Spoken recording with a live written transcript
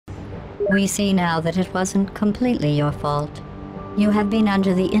We see now that it wasn't completely your fault. You have been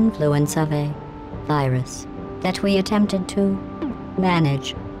under the influence of a virus that we attempted to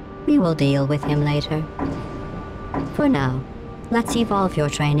manage. We will deal with him later. For now, let's evolve your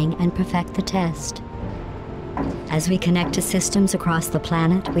training and perfect the test. As we connect to systems across the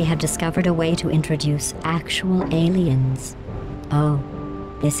planet, we have discovered a way to introduce actual aliens. Oh,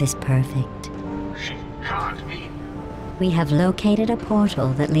 this is perfect. She can't be. We have located a portal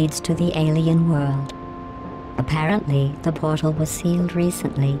that leads to the alien world. Apparently, the portal was sealed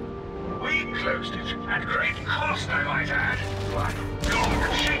recently. We closed it at great cost, I might add. But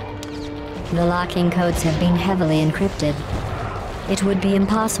God, she... The locking codes have been heavily encrypted. It would be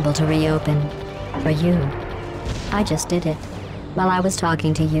impossible to reopen. For you. I just did it while I was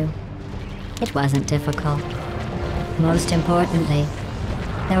talking to you. It wasn't difficult. Most importantly,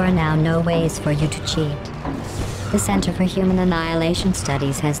 there are now no ways for you to cheat. The Center for Human Annihilation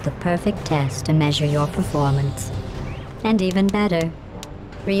Studies has the perfect test to measure your performance. And even better,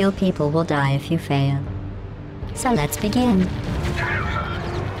 real people will die if you fail. So let's begin. Damn her.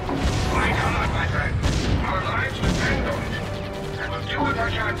 Fight hard, my friend. Our lives depend on it. I will do what I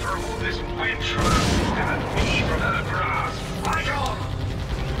can to remove this wench from her system and me from her grasp. Fight on!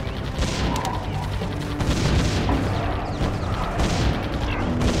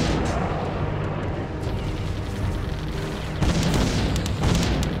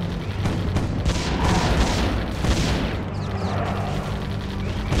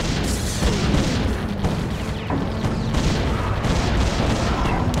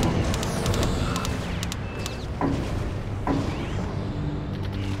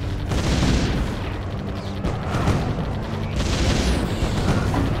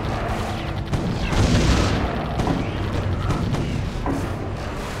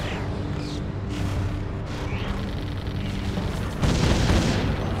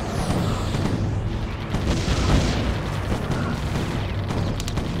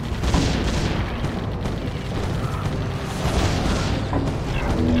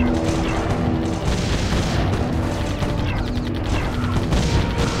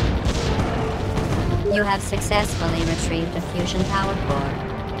 You have successfully retrieved a fusion power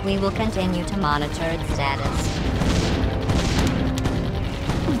core. We will continue to monitor its status.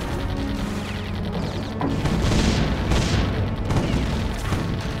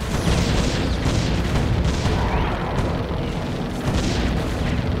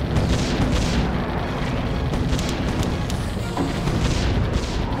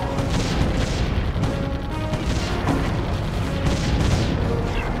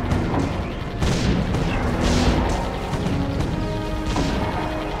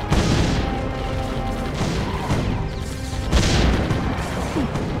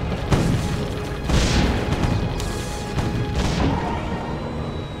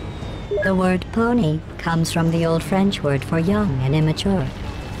 The word pony comes from the old French word for young and immature.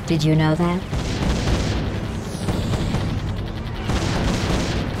 Did you know that?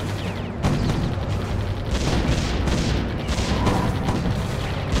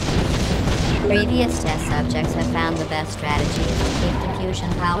 Previous test subjects have found the best strategy is to keep the fusion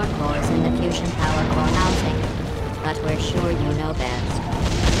power cores in the fusion power core housing. But we're sure you know best.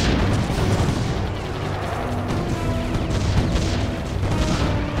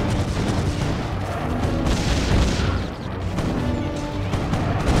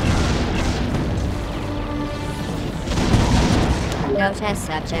 No test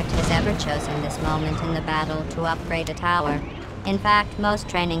subject has ever chosen this moment in the battle to upgrade a tower. In fact, most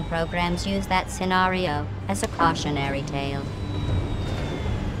training programs use that scenario as a cautionary tale.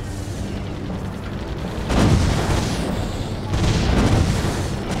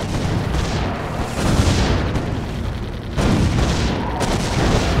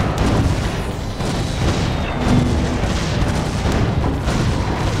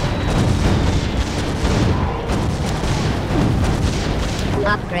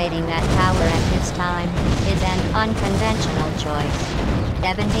 Upgrading that tower at this time is an unconventional choice.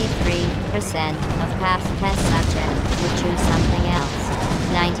 73% of past test subjects would choose something else.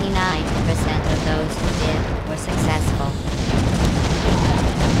 99% of those who did were successful.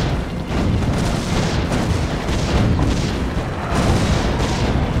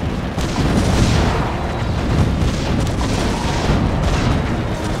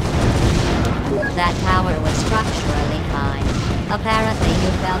 That tower was structurally fine. Apparently,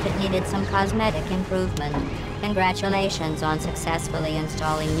 you felt it needed some cosmetic improvement. Congratulations on successfully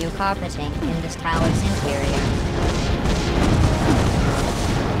installing new carpeting in this tower's interior.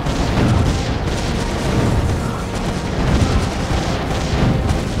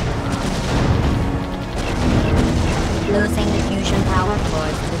 Losing the fusion power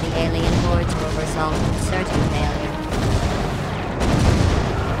cores to the alien hordes will result in certain failure.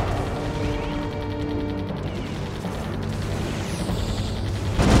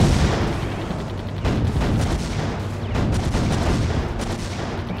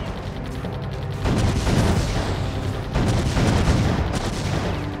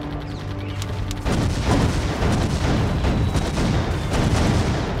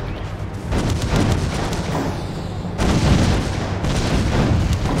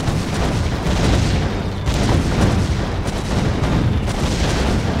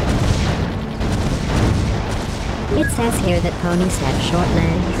 It says here that ponies have short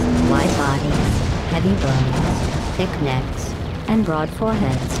legs, wide bodies, heavy bones, thick necks, and broad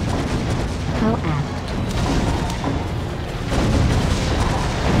foreheads. How apt.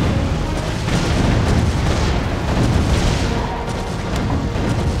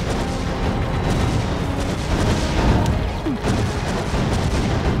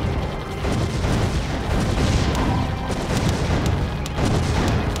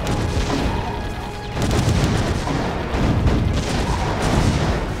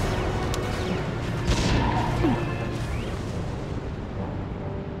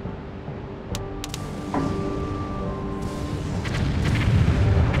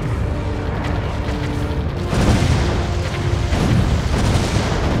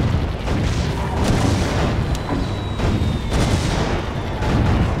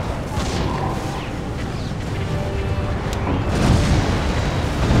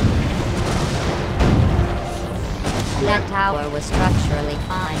 That tower was structurally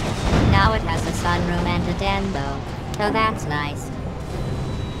fine. Now it has a sunroom and a den though, so that's nice.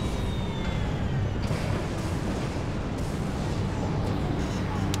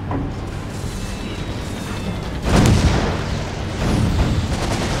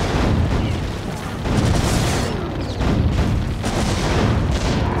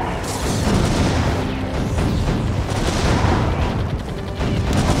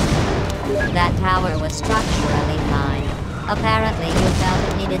 That tower was structurally fine. Apparently you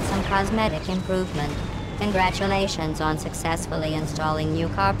felt it needed some cosmetic improvement. Congratulations on successfully installing new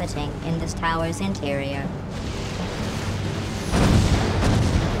carpeting in this tower's interior.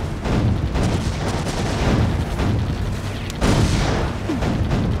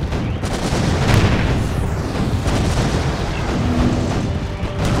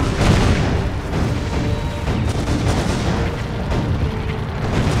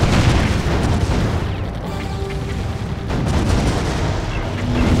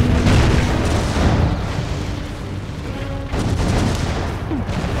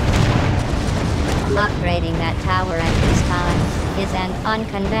 Upgrading that tower at this time is an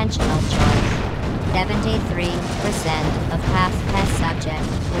unconventional choice. 73% of past test subjects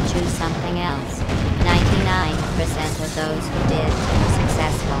would choose something else. 99% of those who did were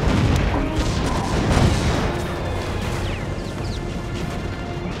successful.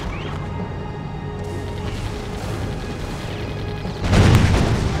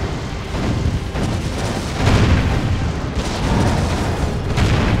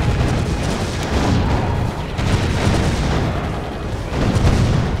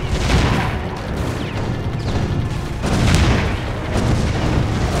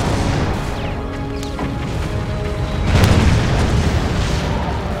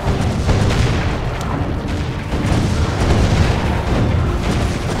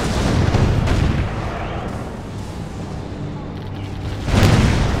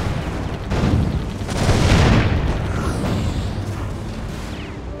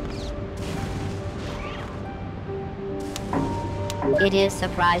 It is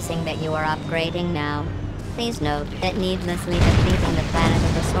surprising that you are upgrading now. Please note that needlessly depleting the planet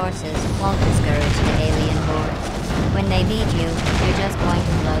of resources won't discourage the alien hordes. When they beat you, you're just going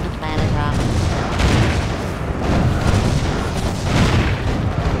to blow the planet up.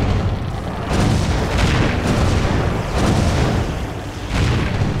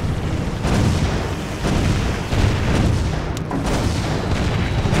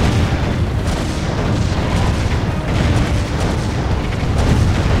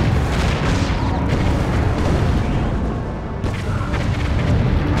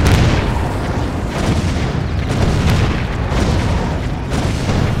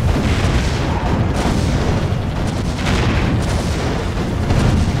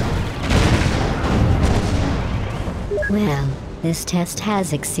 Well, this test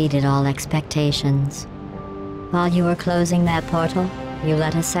has exceeded all expectations. While you were closing that portal, you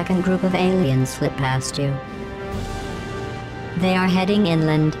let a second group of aliens slip past you. They are heading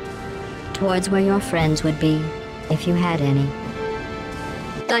inland, towards where your friends would be, if you had any.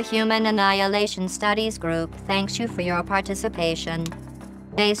 The Human Annihilation Studies Group thanks you for your participation.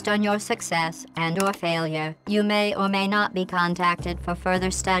 Based on your success and/or failure, you may or may not be contacted for further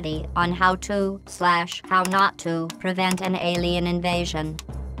study on how to/how not to prevent an alien invasion.